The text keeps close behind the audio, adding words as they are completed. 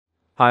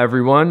Hi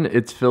everyone,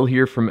 it's Phil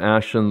here from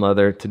Ashland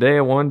Leather. Today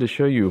I wanted to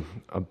show you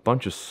a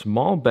bunch of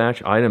small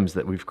batch items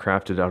that we've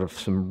crafted out of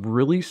some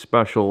really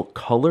special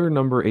color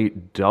number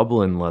 8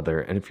 Dublin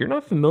leather. And if you're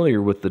not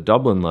familiar with the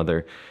Dublin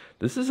leather,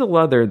 this is a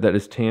leather that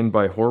is tanned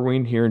by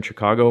Horween here in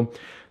Chicago.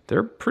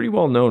 They're pretty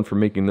well known for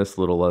making this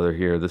little leather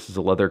here. This is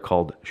a leather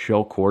called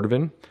Shell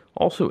Cordovan,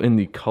 also in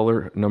the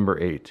color number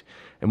 8.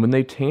 And when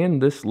they tan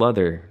this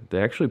leather,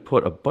 they actually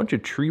put a bunch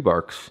of tree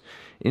barks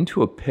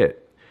into a pit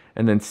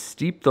and then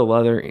steep the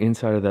leather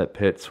inside of that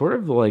pit, sort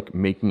of like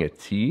making a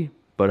tea,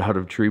 but out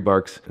of tree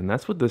barks. And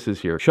that's what this is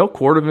here. Shell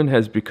Cordovan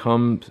has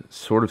become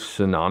sort of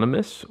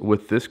synonymous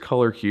with this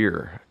color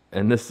here.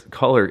 And this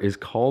color is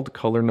called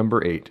color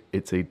number 8.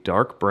 It's a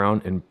dark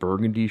brown and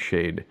burgundy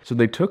shade. So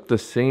they took the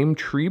same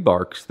tree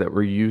barks that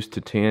were used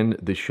to tan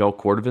the Shell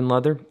Cordovan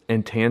leather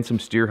and tan some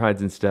steer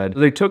hides instead. So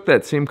they took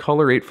that same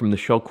color 8 from the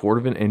Shell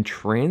Cordovan and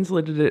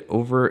translated it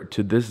over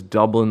to this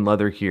Dublin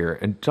leather here.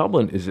 And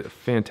Dublin is a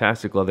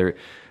fantastic leather.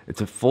 It's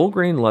a full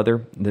grain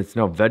leather that's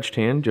now veg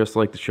tan, just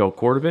like the Shell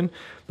Cordovan,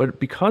 but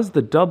because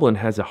the Dublin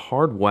has a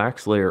hard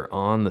wax layer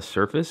on the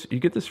surface, you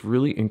get this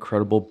really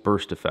incredible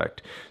burst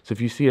effect. So if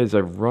you see as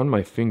I run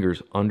my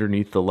fingers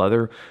underneath the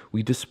leather,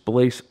 we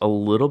displace a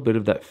little bit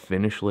of that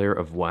finish layer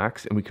of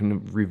wax and we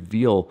can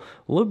reveal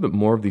a little bit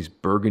more of these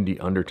burgundy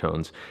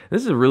undertones.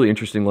 This is a really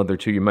interesting leather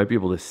too. You might be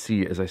able to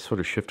see as I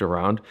sort of shift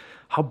around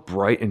how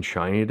bright and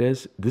shiny it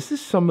is. This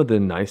is some of the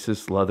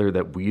nicest leather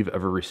that we've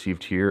ever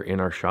received here in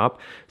our shop.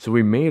 So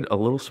we made a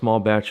little small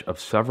batch of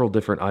several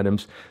different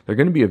items. They're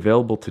going to be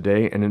available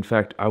today. And in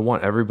fact, I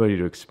want everybody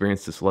to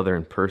experience this leather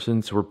in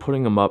person. So we're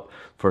putting them up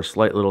for a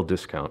slight little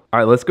discount. All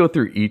right, let's go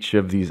through each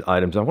of these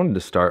items. I wanted to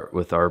start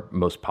with our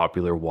most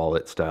popular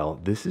wallet style.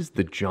 This is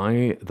the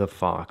Johnny the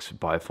Fox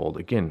bifold.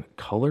 Again,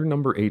 color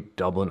number 8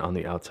 Dublin on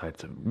the outside.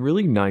 It's a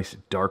really nice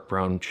dark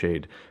brown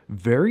shade.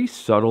 Very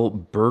subtle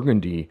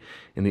burgundy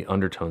in the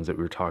undertones that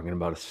we were talking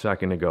about a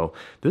second ago.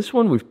 This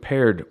one we've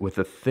paired with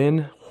a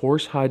thin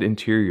horsehide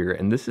interior,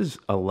 and this is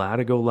a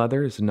Latigo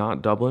leather. It's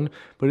not Dublin,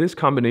 but it is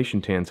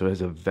combination tan, so it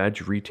has a veg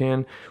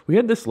retan. We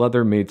had this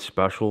leather made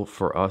special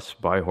for us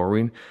by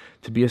Horween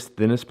to be as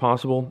thin as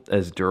possible,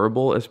 as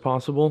durable as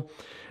possible,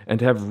 and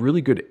to have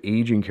really good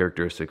aging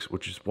characteristics,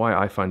 which is why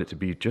I find it to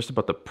be just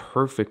about the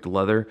perfect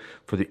leather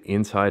for the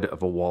inside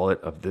of a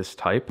wallet of this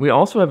type. We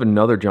also have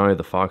another Johnny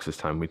the Fox this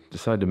time. We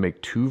decided to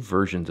make 2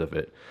 versions of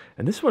it,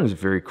 and this one is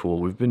very cool.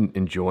 We've been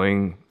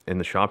enjoying in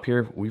the shop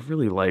here. We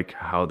really like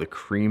how the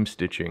cream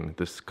stitching,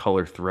 this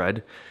color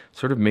thread,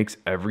 sort of makes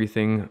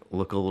everything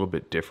look a little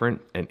bit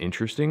different and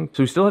interesting.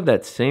 So we still have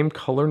that same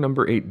color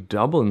number 8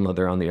 Dublin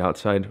leather on the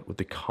outside with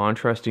the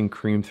contrasting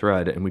cream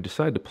thread, and we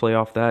decided to play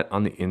off that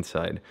on the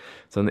inside.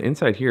 So on the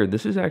inside here,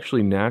 this is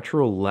actually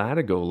natural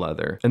Latigo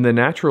leather. And the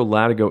natural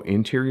Latigo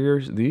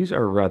interiors, these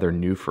are rather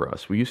new for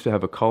us. We used to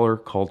have a color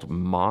called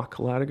mock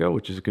Latigo,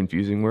 which is a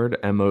confusing word,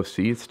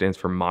 M-O-C, it stands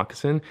for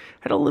moccasin.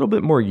 Had a little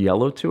bit more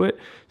yellow to it.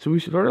 So we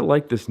sort of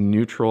like this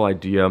neutral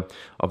idea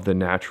of the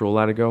natural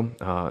Latigo.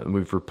 And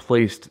we've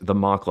replaced the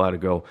mock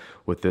Latigo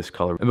with this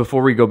color. And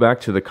before we go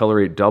back to the color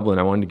 8 Dublin,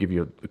 I wanted to give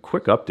you a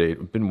quick update.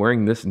 I've been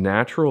wearing this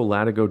natural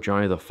Latigo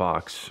Johnny the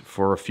Fox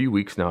for a few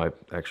weeks now. I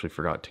actually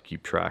forgot to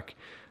keep track.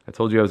 I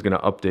told you I was going to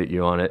update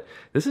you on it.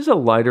 This is a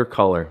lighter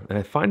color, and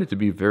I find it to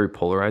be very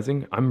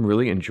polarizing. I'm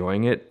really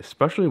enjoying it,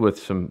 especially with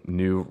some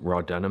new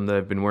raw denim that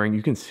I've been wearing.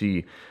 You can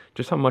see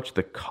just how much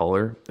the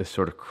color is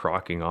sort of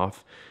crocking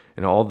off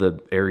in all the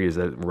areas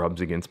that it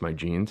rubs against my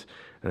jeans.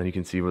 And then you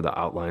can see where the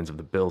outlines of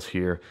the bills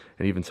here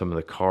and even some of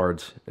the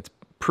cards. It's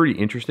pretty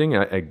interesting.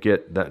 I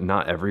get that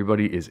not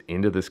everybody is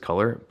into this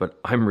color, but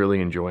I'm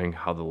really enjoying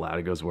how the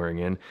Latigo's wearing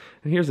in.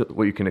 And here's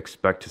what you can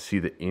expect to see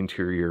the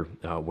interior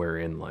wear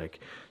in like.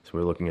 So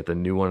we're looking at the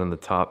new one on the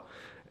top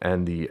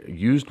and the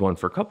used one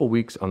for a couple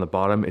weeks on the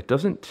bottom. It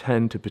doesn't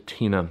tend to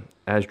patina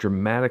as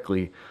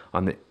dramatically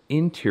on the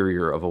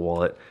interior of a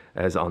wallet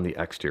as on the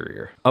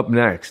exterior. Up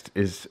next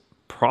is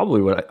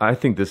probably what I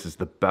think this is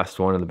the best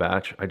one in the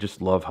batch. I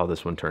just love how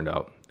this one turned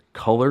out.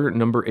 Color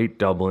number 8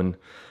 Dublin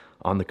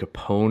on the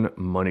Capone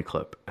money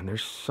clip. And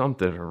there's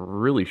something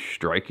really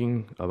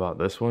striking about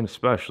this one,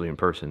 especially in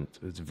person.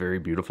 It's very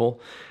beautiful.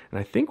 And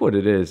I think what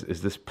it is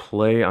this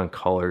play on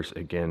colors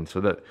again, so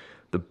that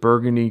the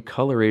burgundy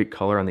color 8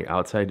 color on the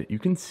outside, you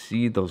can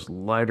see those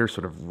lighter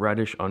sort of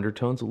reddish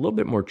undertones, a little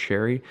bit more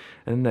cherry,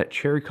 and that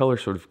cherry color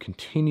sort of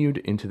continued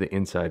into the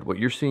inside. What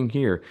you're seeing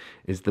here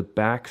is the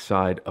back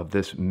side of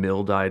this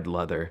mill-dyed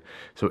leather.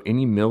 So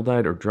any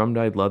mill-dyed or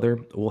drum-dyed leather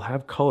will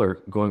have color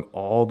going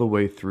all the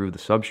way through the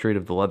substrate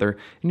of the leather,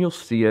 and you'll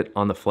see it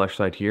on the flesh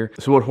side here.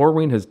 So what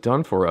Horween has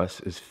done for us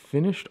is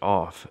finished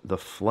off the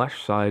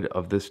flesh side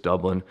of this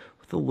Dublin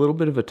a little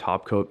bit of a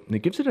top coat, and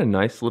it gives it a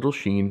nice little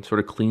sheen, sort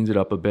of cleans it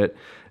up a bit.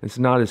 It's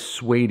not as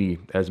suede-y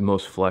as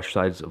most flesh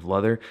sides of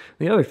leather.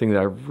 The other thing that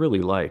I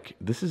really like,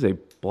 this is a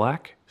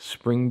black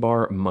spring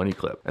bar money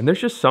clip, and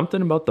there's just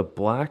something about the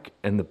black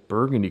and the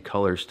burgundy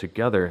colors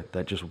together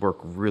that just work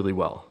really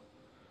well.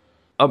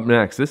 Up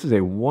next, this is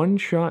a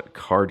one-shot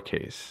card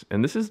case,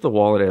 and this is the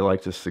wallet I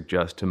like to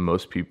suggest to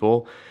most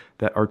people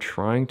that are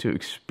trying to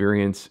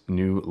experience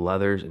new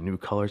leathers and new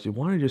colors. They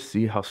want to just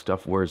see how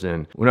stuff wears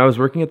in. When I was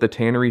working at the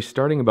tannery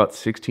starting about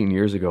 16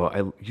 years ago,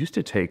 I used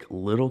to take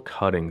little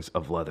cuttings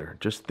of leather,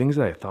 just things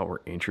that I thought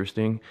were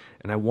interesting,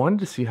 and I wanted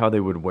to see how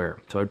they would wear.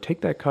 So I'd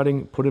take that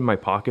cutting, put it in my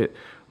pocket,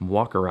 and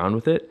walk around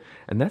with it.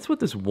 And that's what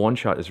this one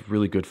shot is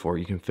really good for.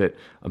 You can fit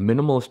a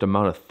minimalist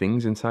amount of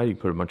things inside. You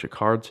can put a bunch of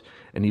cards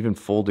and even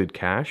folded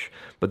cash.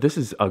 But this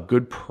is a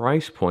good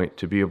price point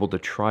to be able to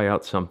try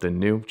out something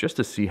new just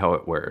to see how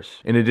it wears.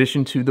 In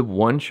addition to the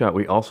one shot,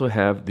 we also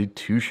have the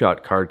two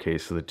shot card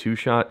case. So the two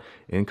shot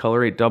in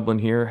Color 8 Dublin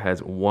here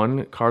has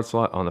one card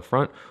slot on the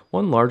front,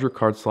 one larger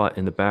card slot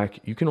in the back.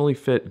 You can only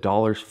fit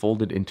dollars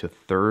folded into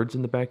thirds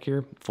in the back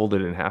here.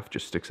 Folded in half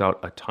just sticks out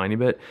a tiny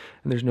bit,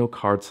 and there's no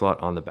card slot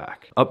on the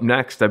back. Up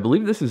next, I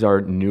believe this is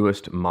our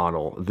newest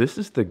model. This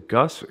is the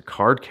Gus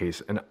card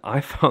case, and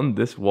I found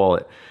this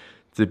wallet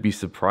to be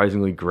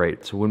surprisingly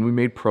great. So when we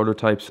made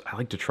prototypes, I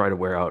like to try to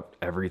wear out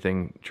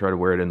everything, try to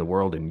wear it in the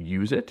world and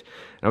use it.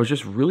 And I was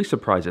just really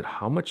surprised at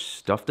how much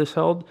stuff this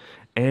held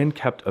and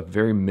kept a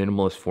very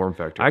minimalist form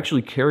factor. I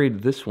actually carried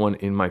this one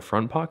in my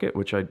front pocket,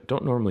 which I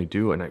don't normally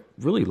do, and I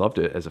really loved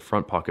it as a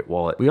front pocket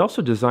wallet. We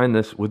also designed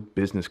this with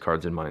business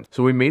cards in mind.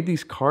 So we made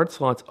these card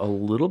slots a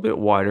little bit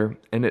wider,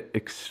 and it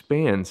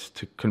expands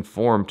to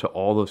conform to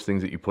all those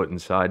things that you put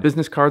inside.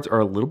 Business cards are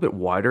a little bit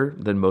wider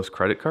than most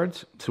credit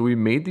cards, so we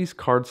made these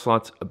card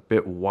slots a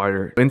bit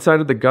wider.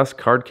 Inside of the Gus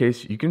card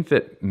case, you can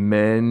fit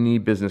many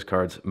business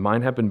cards.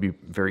 Mine happen to be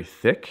very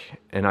thick,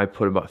 and I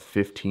put about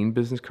 15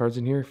 business cards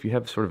in here. If you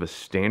have sort of a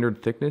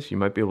standard thickness, you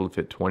might be able to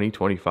fit 20,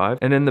 25.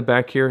 And in the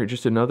back here,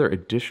 just another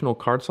additional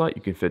card slot.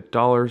 You can fit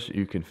dollars,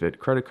 you can fit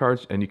credit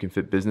cards, and you can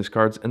fit business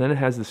cards. And then it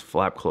has this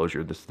flap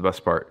closure. This is the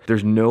best part.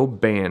 There's no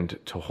band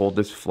to hold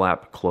this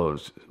flap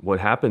closed.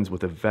 What happens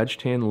with a veg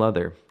tan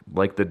leather,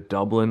 like the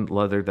Dublin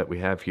leather that we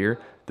have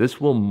here,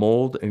 this will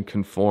mold and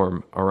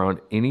conform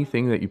around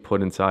anything that you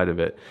put inside of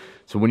it.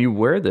 So when you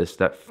wear this,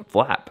 that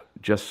flap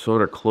just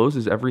sort of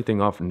closes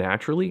everything off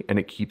naturally and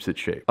it keeps its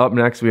shape. Up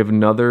next, we have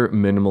another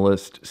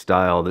minimalist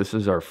style. This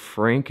is our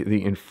Frank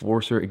the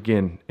Enforcer,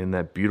 again, in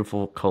that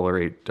beautiful Color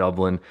 8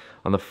 Dublin.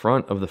 On the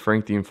front of the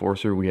Frank the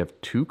Enforcer, we have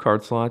two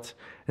card slots.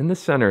 In the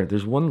center,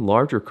 there's one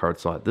larger card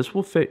slot. This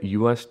will fit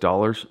US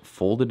dollars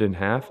folded in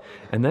half.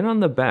 And then on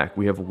the back,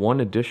 we have one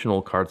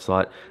additional card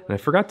slot. And I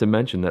forgot to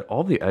mention that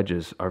all the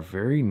edges are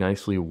very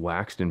nicely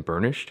waxed and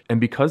burnished. And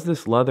because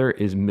this leather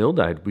is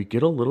mill-dyed, we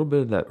get a little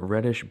bit of that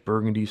reddish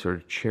burgundy sort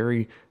of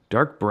cherry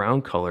dark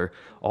brown color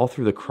all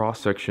through the cross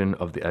section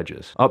of the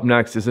edges. Up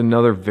next is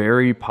another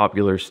very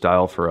popular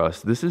style for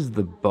us. This is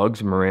the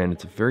Bugs Moran.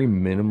 It's a very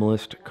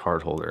minimalist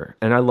card holder.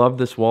 And I love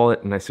this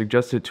wallet, and I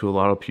suggest it to a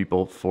lot of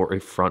people for a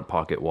front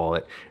pocket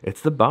wallet.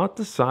 It's about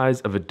the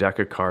size of a deck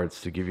of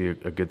cards to give you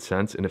a good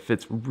sense, and it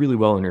fits really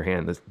well in your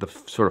hand. The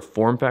sort of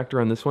form factor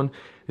on this one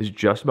is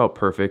just about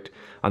perfect.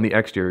 On the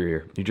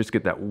exterior, you just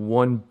get that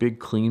one big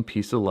clean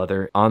piece of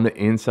leather. On the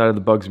inside of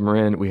the Bugs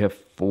Moran, we have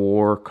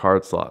 4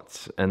 card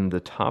slots, and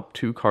the top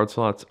 2 card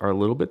slots are a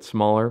little bit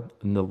smaller,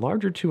 and the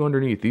larger 2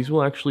 underneath, these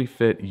will actually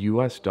fit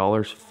US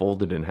dollars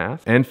folded in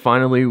half. And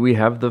finally, we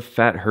have the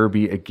Fat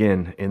Herbie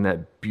again in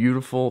that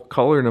beautiful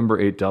color number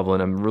 8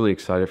 Dublin. I'm really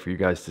excited for you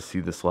guys to see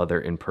this leather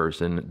in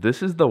person.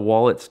 This is the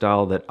wallet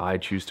style that I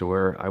choose to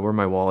wear. I wear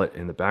my wallet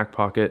in the back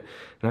pocket,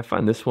 and I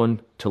find this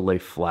one to lay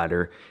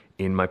flatter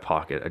in my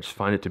pocket. I just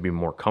find it to be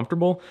more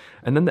comfortable.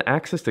 And then the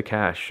access to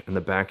cash in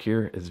the back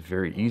here is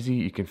very easy.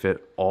 You can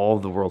fit all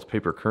the world's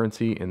paper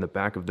currency in the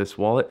back of this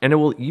wallet, and it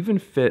will even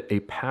fit a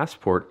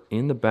passport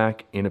in the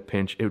back in a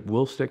pinch. It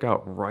will stick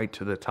out right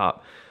to the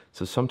top.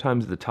 So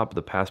sometimes the top of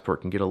the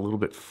passport can get a little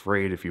bit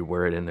frayed if you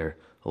wear it in there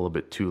a little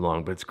bit too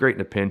long, but it's great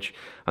in a pinch.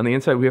 On the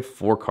inside, we have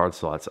 4 card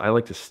slots. I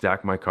like to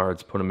stack my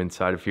cards, put them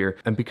inside of here.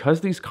 And because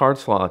these card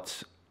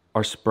slots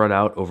are spread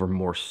out over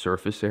more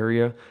surface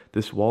area,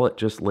 this wallet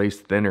just lays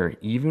thinner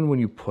even when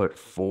you put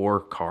 4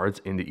 cards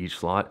into each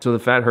slot. So the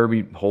Fat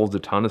Herbie holds a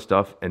ton of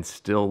stuff and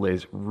still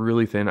lays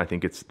really thin. I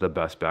think it's the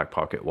best back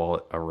pocket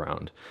wallet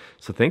around.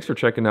 So thanks for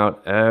checking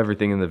out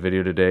everything in the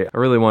video today. I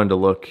really wanted to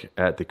look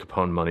at the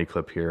Capone money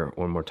clip here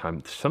one more time.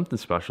 There's something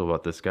special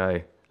about this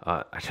guy.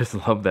 I just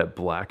love that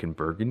black and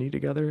burgundy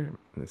together.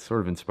 It's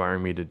sort of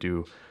inspiring me to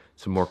do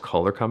some more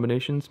color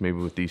combinations, maybe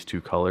with these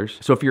 2 colors.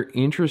 So if you're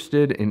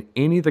interested in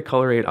any of the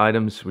Color 8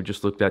 items we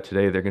just looked at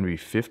today, they're going to be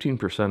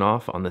 15%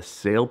 off on the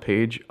sale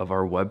page of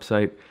our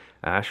website,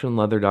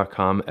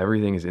 ashlandleather.com.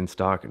 Everything is in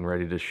stock and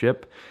ready to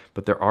ship,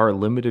 but there are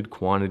limited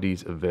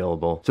quantities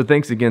available. So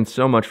thanks again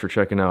so much for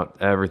checking out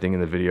everything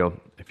in the video.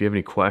 If you have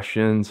any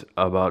questions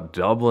about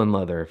Dublin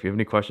leather, if you have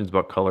any questions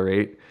about Color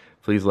 8,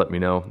 please let me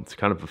know. It's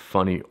kind of a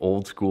funny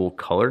old school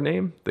color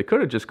name. They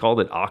could have just called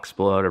it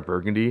Oxblood or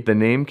Burgundy. The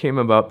name came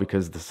about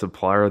because the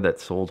supplier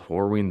that sold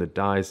Horween the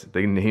dyes,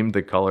 they named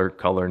the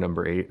color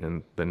number 8,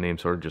 and the name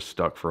sort of just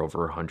stuck for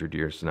over 100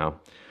 years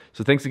now.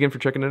 So thanks again for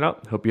checking it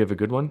out. Hope you have a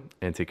good one,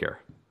 and take care.